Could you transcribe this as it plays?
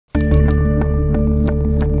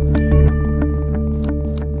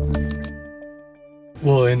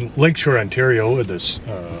Well, in Lakeshore, Ontario, on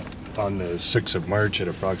the 6th of March at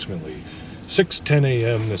approximately 6:10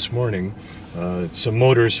 a.m. this morning, some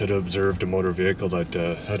motorists had observed a motor vehicle that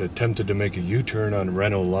had attempted to make a U-turn on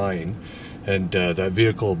Reno line, and that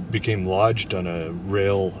vehicle became lodged on a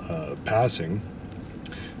rail passing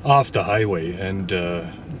off the highway. And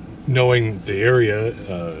knowing the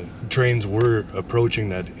area, trains were approaching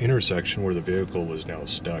that intersection where the vehicle was now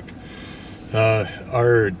stuck.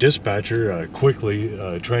 Our dispatcher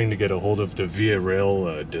quickly trying to get a hold of the Via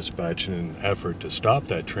Rail dispatch in an effort to stop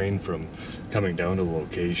that train from coming down to the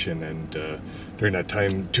location. And during that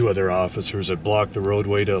time, 2 other officers had blocked the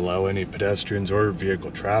roadway to allow any pedestrians or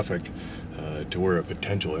vehicle traffic to where a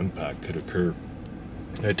potential impact could occur.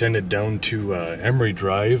 I attended down to Emery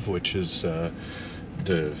Drive, which is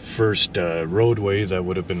the first roadway that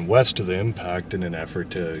would have been west of the impact, in an effort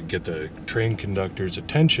to get the train conductor's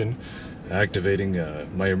attention, activating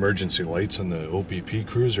my emergency lights on the O.P.P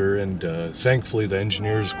cruiser. And thankfully the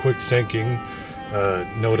engineers, quick thinking,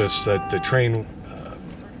 noticed that the train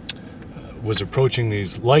was approaching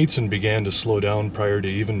these lights and began to slow down prior to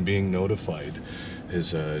even being notified.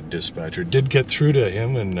 His dispatcher did get through to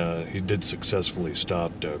him, and he did successfully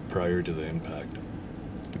stop prior to the impact.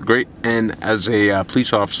 Great. And as a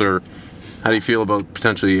police officer, how do you feel about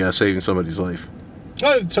potentially saving somebody's life?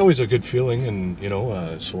 It's always a good feeling, and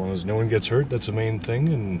so long as no one gets hurt, that's the main thing.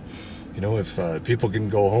 And if people can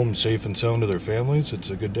go home safe and sound to their families, it's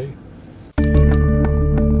a good day.